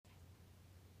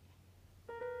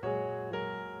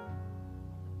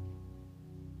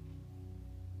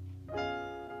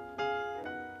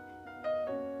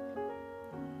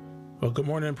Well, good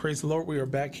morning and praise the Lord. We are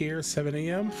back here 7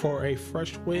 a.m. for a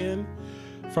fresh wind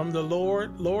from the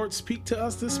Lord. Lord, speak to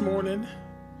us this morning.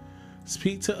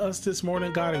 Speak to us this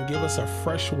morning, God, and give us a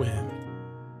fresh wind.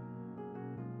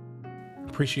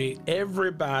 Appreciate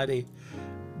everybody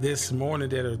this morning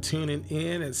that are tuning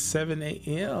in at 7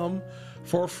 a.m.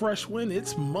 for a fresh wind.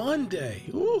 It's Monday.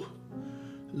 Ooh.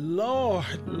 Lord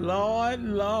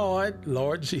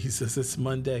Jesus, it's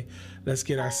Monday. Let's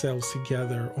get ourselves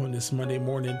together on this Monday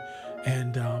morning.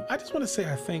 And I just want to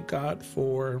say I thank God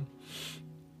for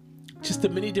just the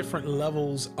many different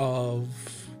levels of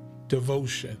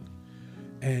devotion.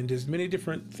 And there's many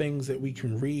different things that we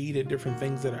can read and different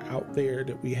things that are out there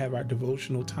that we have our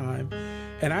devotional time.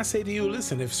 And I say to you,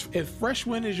 listen, if Fresh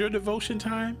Wind is your devotion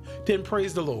time, then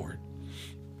praise the Lord.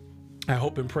 I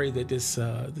hope and pray that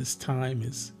this time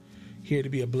is here to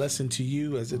be a blessing to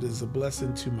you as it is a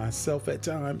blessing to myself at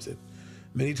times. And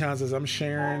many times as I'm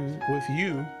sharing with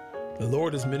you, the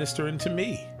Lord is ministering to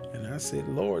me. And I said,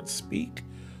 Lord, speak.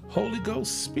 Holy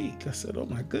Ghost, speak. I said, oh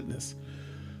my goodness.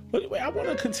 But anyway, I want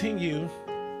to continue.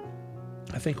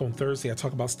 I think on Thursday I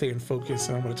talk about staying focused,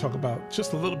 and I'm going to talk about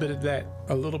just a little bit of that,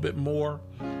 a little bit more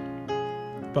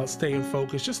about staying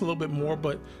focused, just a little bit more.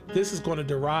 But this is going to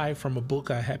derive from a book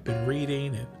I have been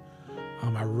reading,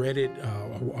 and I read it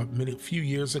a few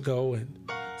years ago, and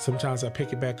sometimes I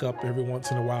pick it back up every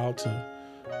once in a while to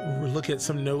look at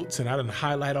some notes, and I didn't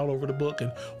highlight all over the book.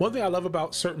 And one thing I love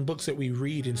about certain books that we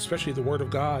read, and especially the Word of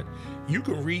God, you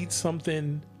can read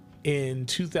something in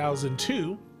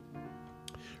 2002,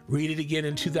 read it again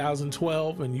in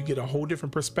 2012, and you get a whole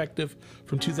different perspective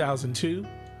from 2002.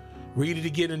 Read it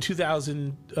again in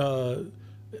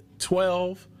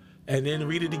 2012, and then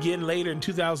read it again later in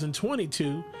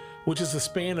 2022, which is a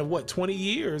span of 20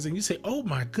 years. And you say, oh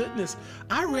my goodness,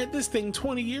 I read this thing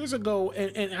 20 years ago,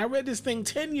 and I read this thing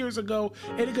 10 years ago,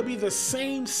 and it could be the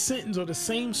same sentence or the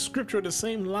same scripture or the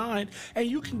same line, and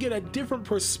you can get a different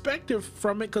perspective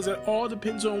from it because it all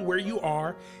depends on where you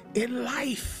are in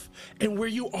life and where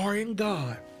you are in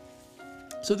God.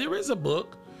 So there is a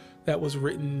book that was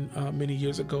written many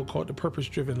years ago called The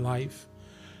Purpose-Driven Life.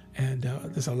 And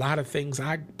there's a lot of things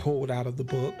I pulled out of the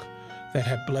book that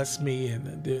have blessed me.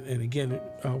 And again,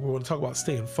 we're going to talk about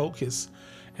staying focused.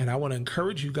 And I want to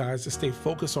encourage you guys to stay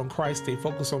focused on Christ, stay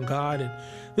focused on God. And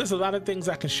there's a lot of things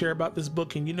I can share about this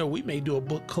book. And, we may do a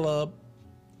book club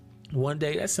one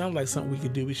day. That sounds like something we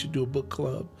could do. We should do a book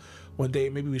club one day.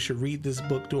 Maybe we should read this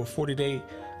book, do a 40-day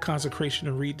consecration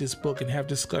and read this book and have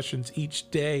discussions each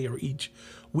day or each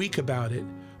week about it.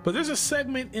 But there's a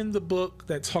segment in the book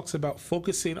that talks about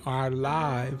focusing our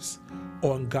lives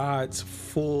on God's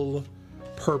full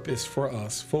purpose for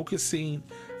us, focusing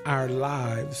our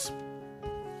lives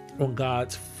on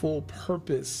God's full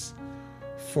purpose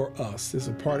for us. There's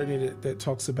a part of it that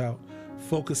talks about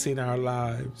focusing our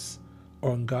lives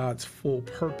on God's full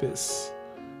purpose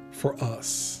for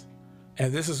us.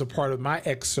 And this is a part of my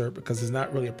excerpt because it's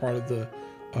not really a part of the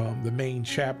main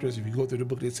chapters. If you go through the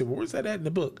book, they say, well, where's that at in the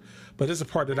book? But it's a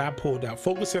part that I pulled out,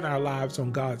 focusing our lives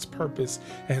on God's purpose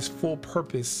and his full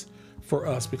purpose for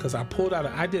us, because I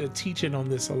did a teaching on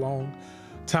this a long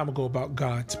time ago about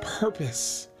God's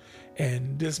purpose.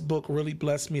 And this book really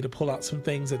blessed me to pull out some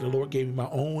things that the Lord gave me my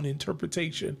own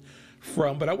interpretation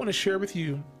from. But I want to share with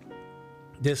you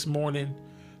this morning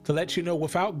to let you know,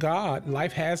 without God,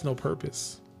 life has no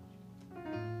purpose.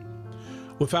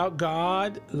 Without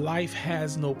God, life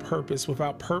has no purpose.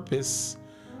 Without purpose,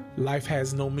 life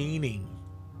has no meaning.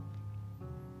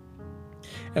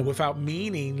 And without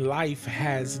meaning, life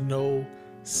has no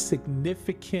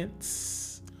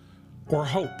significance or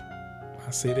hope.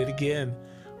 I'll say that again.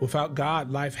 Without God,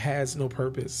 life has no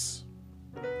purpose.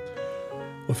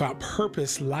 Without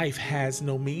purpose, life has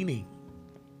no meaning.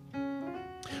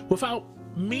 Without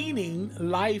meaning,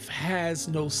 life has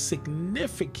no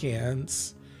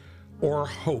significance or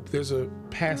hope. There's a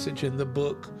passage in the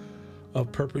book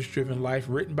of Purpose-Driven Life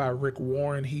written by Rick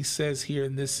Warren. He says here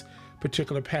in this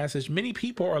particular passage, many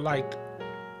people are like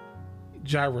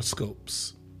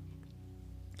gyroscopes,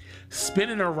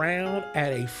 spinning around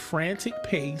at a frantic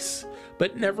pace,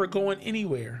 but never going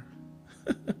anywhere.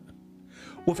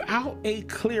 Without a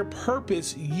clear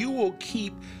purpose, you will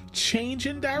keep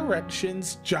changing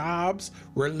directions, jobs,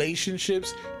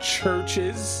 relationships,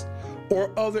 churches,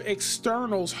 or other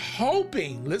externals,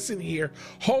 hoping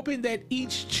that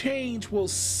each change will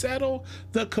settle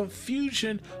the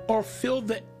confusion or fill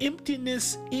the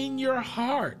emptiness in your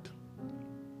heart.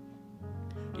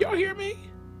 Y'all hear me?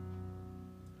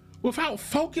 Without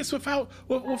focus, without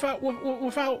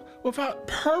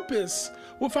purpose,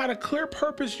 without a clear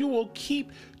purpose, you will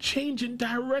keep changing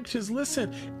directions.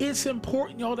 Listen, it's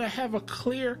important, y'all, to have a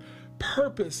clear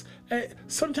purpose.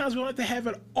 Sometimes we don't have to have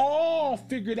it all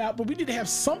figured out, but we need to have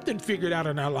something figured out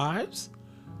in our lives.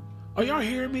 Are y'all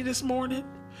hearing me this morning?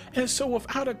 And so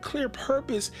without a clear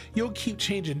purpose, you'll keep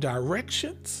changing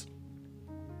directions.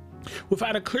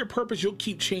 Without a clear purpose, you'll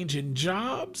keep changing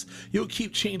jobs, you'll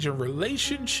keep changing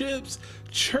relationships,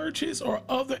 churches, or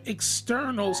other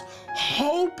externals,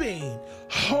 hoping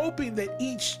that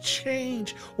each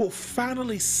change will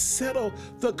finally settle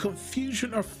the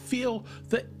confusion or fill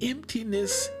the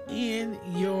emptiness in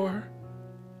your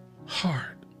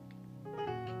heart.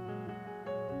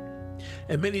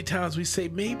 And many times we say,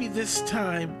 maybe this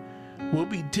time will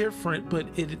be different, but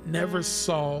it never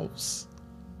solves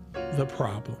the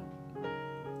problem.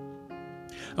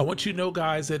 I want you to know,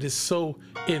 guys, that it's so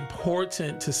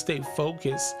important to stay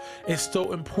focused. It's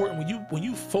so important when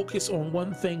you focus on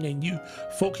one thing and you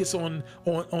focus on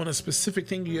a specific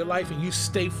thing in your life and you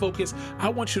stay focused. I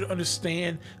want you to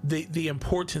understand the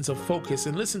importance of focus.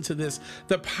 And listen to this: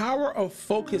 the power of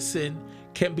focusing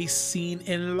can be seen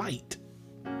in light.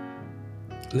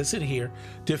 Listen here.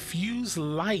 Diffuse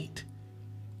light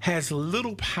has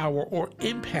little power or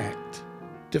impact.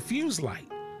 Diffuse light.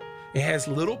 It has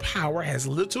little power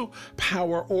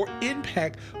or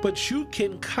impact, but you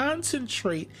can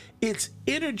concentrate its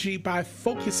energy by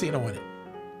focusing on it.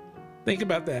 Think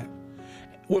about that.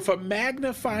 With a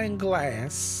magnifying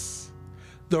glass,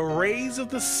 the rays of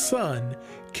the sun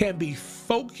can be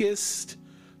focused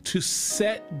to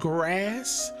set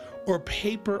grass or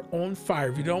paper on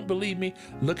fire. If you don't believe me,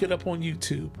 look it up on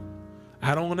YouTube.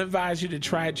 I don't want to advise you to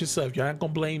try it yourself. You're not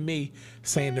going to blame me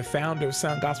saying the founder of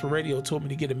Sound Gospel Radio told me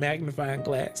to get a magnifying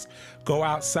glass, go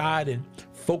outside and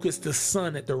focus the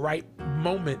sun at the right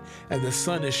moment, and the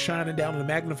sun is shining down on the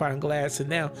magnifying glass, and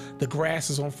now the grass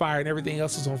is on fire and everything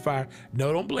else is on fire.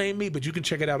 No, don't blame me, but you can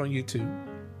check it out on YouTube.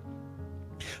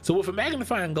 So with a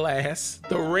magnifying glass,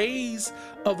 the rays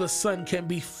of the sun can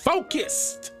be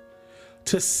focused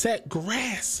to set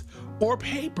grass or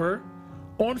paper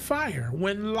on fire.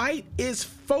 When light is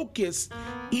focused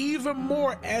even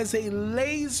more as a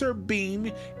laser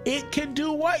beam, it can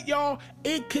do what, y'all?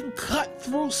 It can cut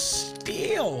through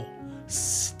steel.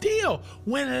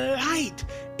 When light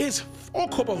is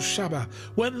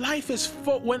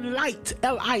when light,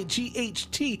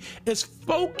 L-I-G-H-T, is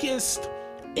focused,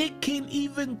 it can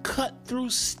even cut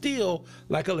through steel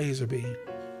like a laser beam.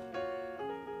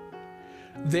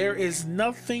 There is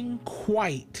nothing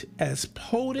quite as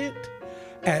potent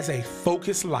as a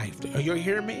focused life. Are you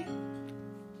hearing me?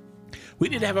 We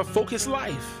need to have a focused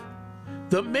life.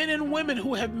 The men and women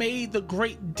who have made the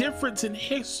great difference in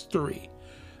history,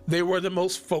 they were the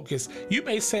most focused. You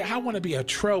may say, I want to be a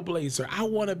trailblazer. I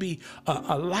want to be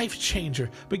a life changer.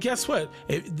 But guess what?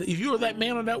 If you were that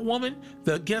man or that woman,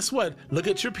 guess what? Look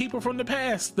at your people from the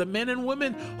past. The men and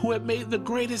women who have made the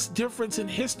greatest difference in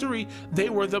history, they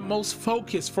were the most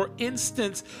focused. For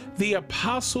instance, the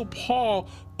Apostle Paul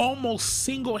almost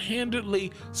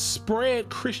single-handedly spread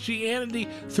Christianity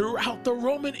throughout the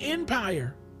Roman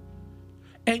Empire.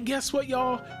 And guess what,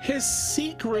 y'all? His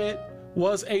secret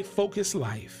was a focused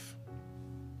life.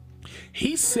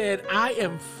 He said, I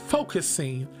am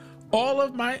focusing all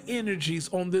of my energies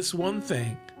on this one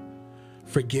thing,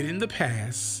 forgetting the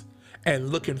past and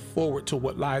looking forward to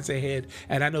what lies ahead.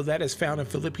 And I know that is found in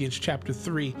Philippians chapter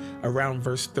 3, around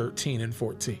verse 13 and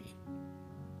 14.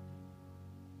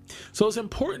 So it's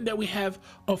important that we have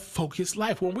a focused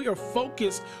life. When we are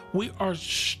focused, we are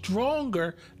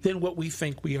stronger than what we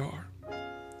think we are.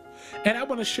 And I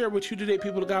want to share with you today,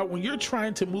 people of God, when you're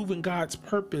trying to move in God's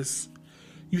purpose,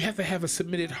 you have to have a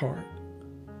submitted heart.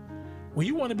 When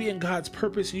you want to be in God's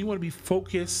purpose and you want to be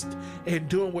focused and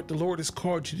doing what the Lord has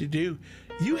called you to do,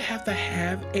 you have to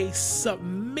have a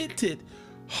submitted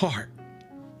heart.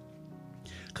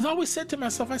 Because I always said to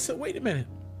myself, I said, wait a minute.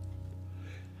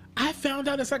 I found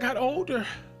out as I got older,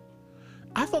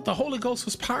 I thought the Holy Ghost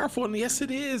was powerful, and yes,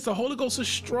 it is. The Holy Ghost is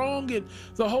strong, and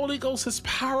the Holy Ghost is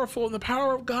powerful, and the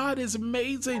power of God is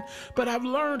amazing. But I've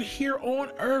learned here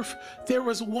on earth, there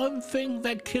is one thing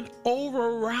that can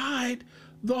override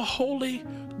the Holy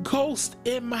Ghost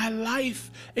in my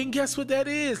life. And guess what that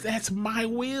is? That's my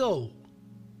will.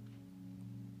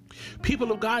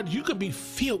 People of God, you can be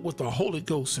filled with the Holy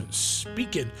Ghost and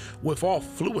speaking with all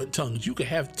fluent tongues. You can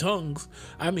have tongues,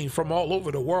 from all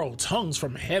over the world, tongues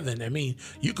from heaven.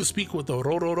 You can speak with the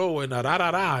ro-ro-ro and the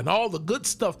ra-ra-ra and all the good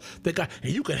stuff that God,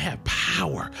 and you can have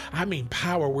power.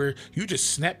 Power where you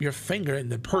just snap your finger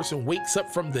and the person wakes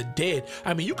up from the dead.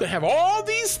 You can have all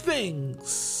these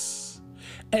things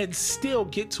and still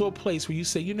get to a place where you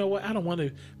say, you know what? I don't want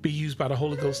to be used by the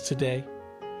Holy Ghost today.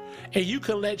 And you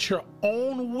can let your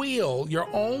own will, your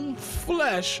own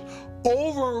flesh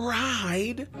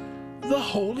override the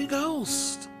Holy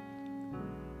Ghost.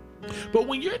 But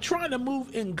when you're trying to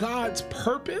move in God's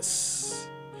purpose,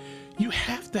 you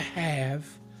have to have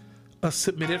a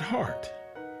submitted heart.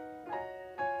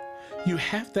 You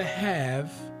have to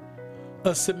have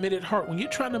a submitted heart. When you're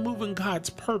trying to move in God's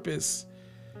purpose,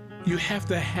 you have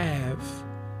to have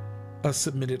a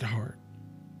submitted heart.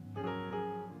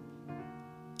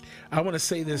 I want to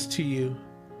say this to you.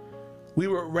 We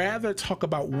would rather talk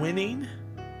about winning,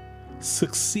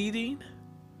 succeeding,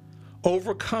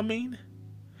 overcoming,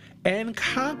 and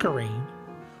conquering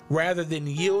rather than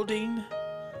yielding,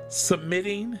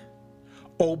 submitting,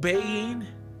 obeying,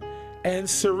 and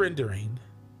surrendering.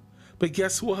 But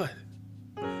guess what?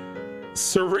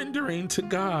 Surrendering to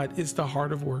God is the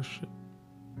heart of worship.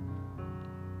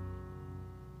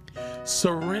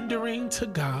 Surrendering to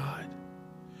God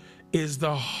is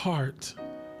the heart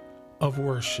of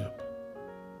worship.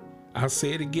 I'll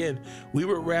say it again. We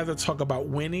would rather talk about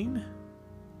winning,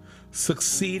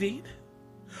 succeeding,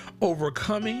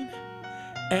 overcoming,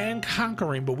 and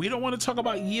conquering, but we don't want to talk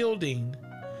about yielding.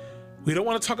 We don't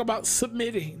want to talk about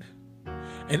submitting.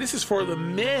 And this is for the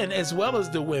men as well as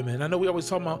the women. I know we always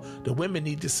talk about the women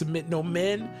need to submit. No,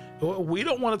 men, we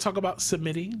don't want to talk about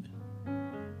submitting.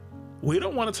 We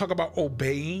don't want to talk about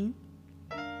obeying.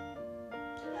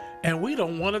 And we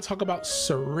don't want to talk about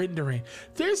surrendering.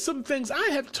 There's some things I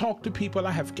have talked to people.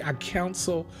 I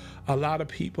counsel a lot of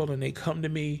people, and they come to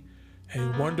me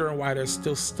and wondering why they're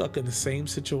still stuck in the same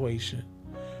situation.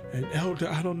 And elder,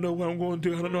 I don't know what I'm going to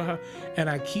do. I don't know how. And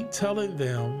I keep telling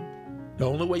them the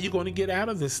only way you're going to get out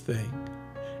of this thing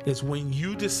is when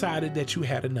you decided that you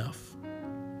had enough.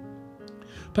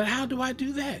 But how do I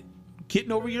do that?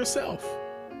 Getting over yourself.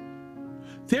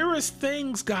 There is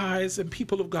things, guys and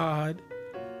people of God,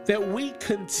 that we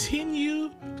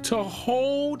continue to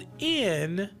hold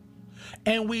in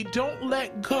and we don't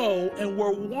let go, and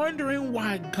we're wondering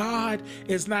why God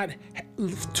is not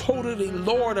totally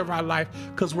Lord of our life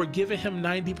because we're giving him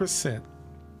 90%.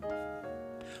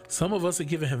 Some of us are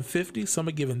giving him 50, some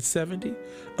are giving 70,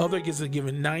 others are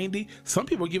giving 90, some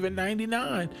people are giving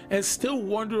 99 and still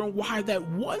wondering why that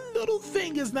one little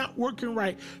thing is not working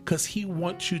right, because he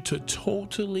wants you to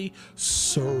totally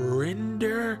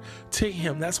surrender to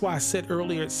him. That's why I said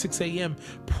earlier at 6 a.m.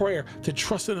 prayer to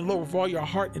trust in the Lord with all your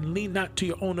heart and lean not to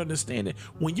your own understanding.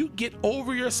 When you get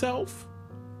over yourself,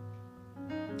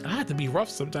 I have to be rough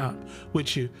sometimes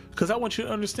with you because I want you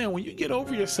to understand when you get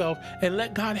over yourself and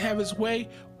let God have his way,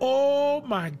 oh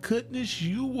my goodness,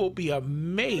 you will be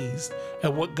amazed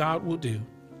at what God will do.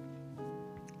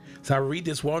 So I read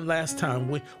this one last time.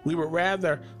 We would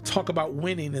rather talk about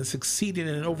winning and succeeding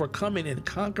and overcoming and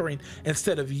conquering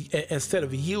instead of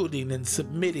yielding and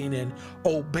submitting and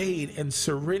obeying and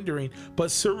surrendering. But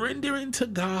surrendering to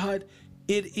God,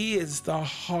 it is the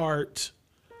heart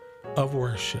of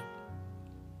worship.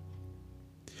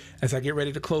 As I get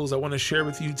ready to close, I want to share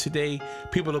with you today,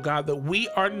 people of God, that we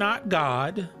are not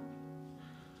God.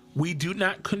 We do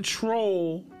not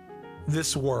control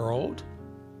this world.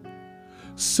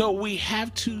 So we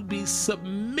have to be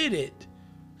submitted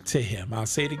to him. I'll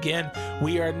say it again.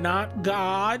 We are not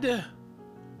God.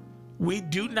 We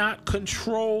do not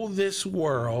control this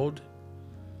world.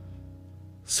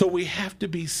 So we have to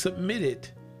be submitted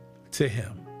to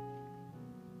him.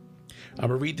 I'm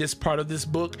going to read this part of this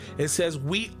book. It says,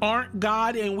 we aren't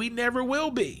God and we never will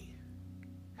be.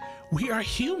 We are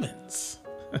humans.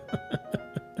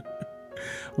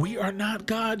 We are not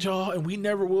God, y'all, and we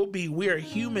never will be. We are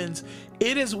humans.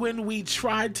 It is when we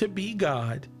try to be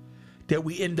God that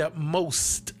we end up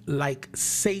most like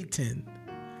Satan,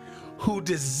 who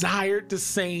desired the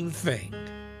same thing,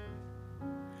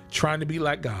 trying to be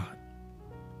like God.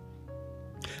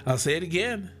 I'll say it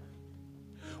again.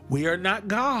 We are not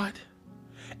God.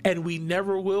 And we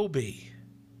never will be.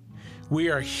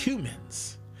 We are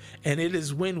humans. And it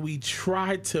is when we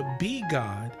try to be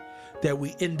God that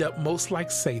we end up most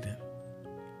like Satan.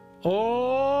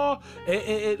 Oh,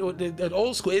 at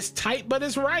old school, it's tight, but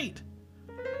it's right.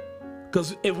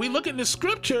 Because if we look in the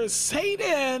scriptures,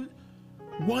 Satan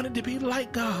wanted to be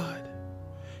like God.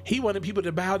 He wanted people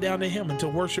to bow down to him and to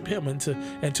worship him and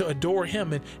to adore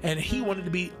him. And he wanted to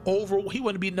be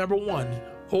number one.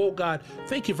 Oh God,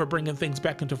 thank you for bringing things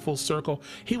back into full circle.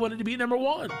 He wanted to be number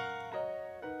one.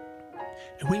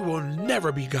 And we will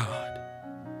never be God.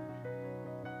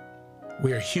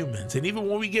 We are humans. And even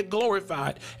when we get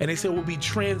glorified and they say we'll be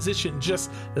transitioned just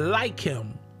like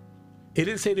him, it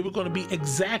didn't say that we're going to be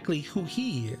exactly who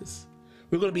he is.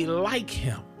 We're going to be like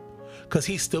him because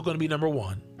he's still going to be number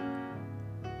one.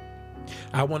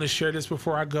 I want to share this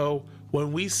before I go.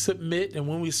 When we submit and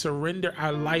when we surrender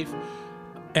our life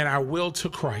and our will to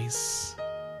Christ.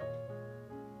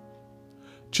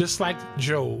 Just like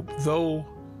Job, though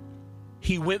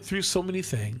he went through so many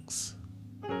things,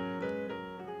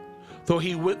 though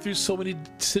he went through so many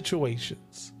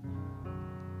situations,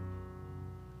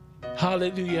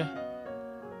 hallelujah,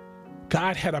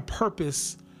 God had a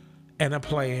purpose and a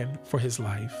plan for his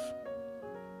life.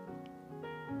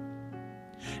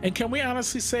 And can we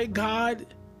honestly say, God,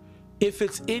 if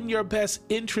it's in your best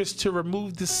interest to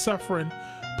remove this suffering,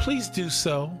 please do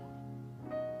so.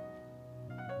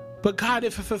 But God,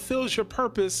 if it fulfills your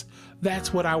purpose,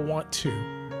 that's what I want to.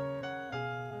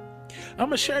 I'm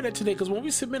going to share that today, because when we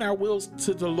submit our wills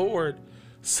to the Lord,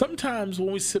 sometimes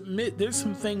when we submit, there's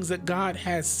some things that God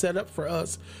has set up for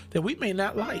us that we may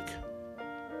not like.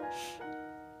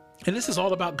 And this is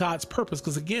all about God's purpose,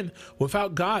 because again,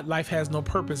 without God, life has no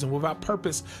purpose. And without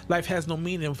purpose, life has no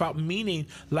meaning. And without meaning,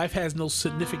 life has no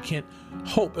significant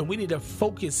hope. And we need to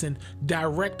focus and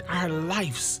direct our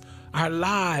lives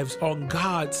on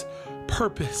God's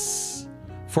purpose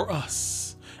for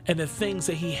us and the things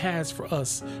that he has for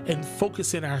us, and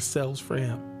focusing ourselves for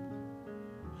him.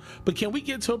 But can we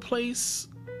get to a place,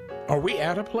 are we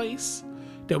at a place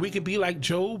that we can be like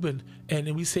Job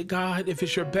and we say, God, if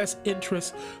it's your best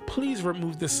interest, please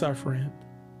remove the suffering.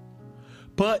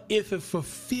 But if it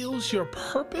fulfills your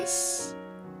purpose,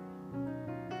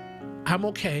 I'm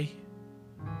okay,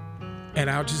 and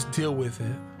I'll just deal with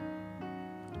it.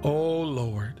 Oh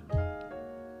Lord.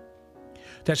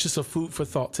 That's just a food for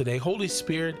thought today. Holy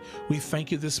Spirit, we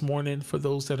thank you this morning for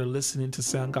those that are listening to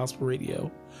Sound Gospel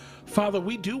Radio. Father,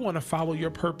 we do want to follow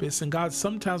your purpose. And God,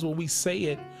 sometimes when we say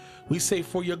it, we say,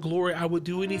 for your glory, I would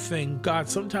do anything. God,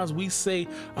 sometimes we say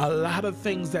a lot of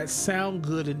things that sound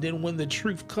good. And then when the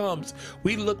truth comes,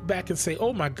 we look back and say,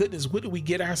 oh my goodness, what did we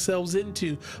get ourselves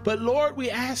into? But Lord, we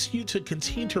ask you to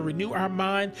continue to renew our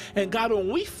mind. And God, when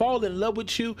we fall in love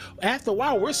with you, after a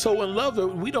while, we're so in love that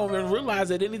we don't even realize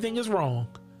that anything is wrong.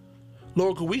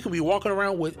 Lord, we can be walking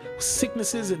around with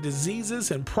sicknesses and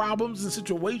diseases and problems and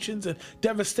situations and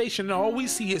devastation, and all we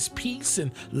see is peace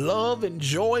and love and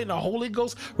joy and the Holy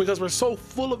Ghost, because we're so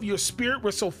full of your spirit,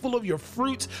 we're so full of your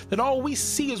fruits, that all we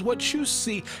see is what you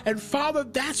see. And Father,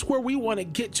 that's where we want to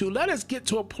get to. Let us get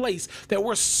to a place that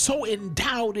we're so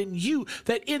endowed in you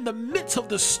that in the midst of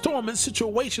the storm and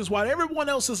situations, while everyone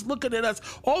else is looking at us,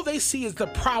 all they see is the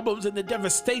problems and the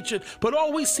devastation, but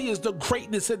all we see is the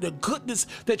greatness and the goodness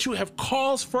that you have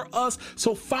cause for us.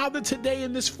 So Father, today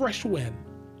in this fresh wind,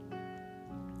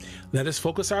 let us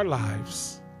focus our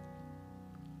lives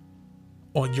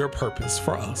on your purpose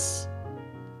for us,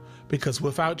 because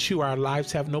without you, our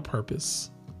lives have no purpose.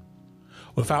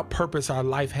 Without purpose, our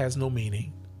life has no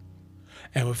meaning.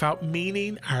 And without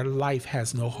meaning, our life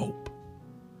has no hope.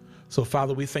 So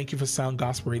Father, we thank you for Sound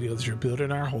Gospel Radio, that you're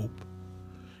building our hope.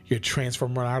 You're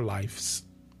transforming our lives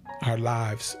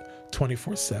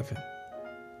 24/7.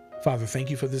 Father, thank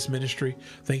you for this ministry.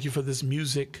 Thank you for this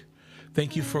music.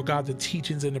 Thank you for, God, the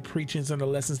teachings and the preachings and the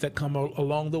lessons that come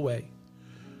along the way.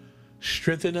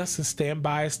 Strengthen us and stand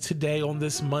by us today on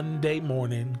this Monday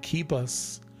morning. Keep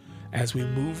us as we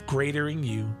move greater in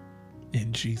you.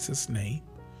 In Jesus' name,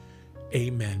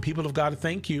 amen. People of God,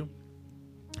 thank you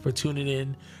for tuning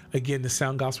in again to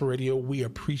Sound Gospel Radio. We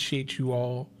appreciate you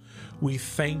all. We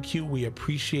thank you. We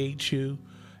appreciate you.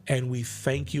 And we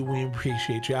thank you. We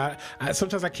appreciate you.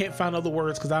 Sometimes I can't find other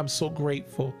words, because I'm so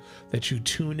grateful that you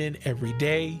tune in every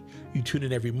day. You tune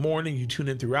in every morning. You tune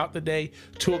in throughout the day.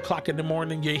 2 o'clock in the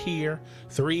morning, you're here.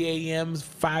 3 a.m.,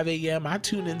 5 a.m. I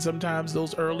tune in sometimes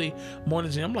those early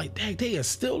mornings, and I'm like, dang, they are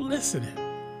still listening.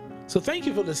 So thank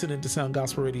you for listening to Sound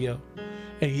Gospel Radio.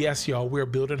 And yes, y'all, we're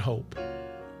building hope.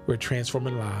 We're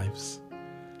transforming lives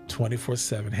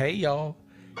 24/7. Hey, y'all,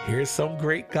 here's some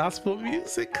great gospel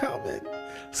music coming.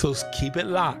 So keep it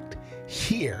locked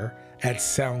here at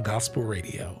Sound Gospel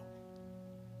Radio.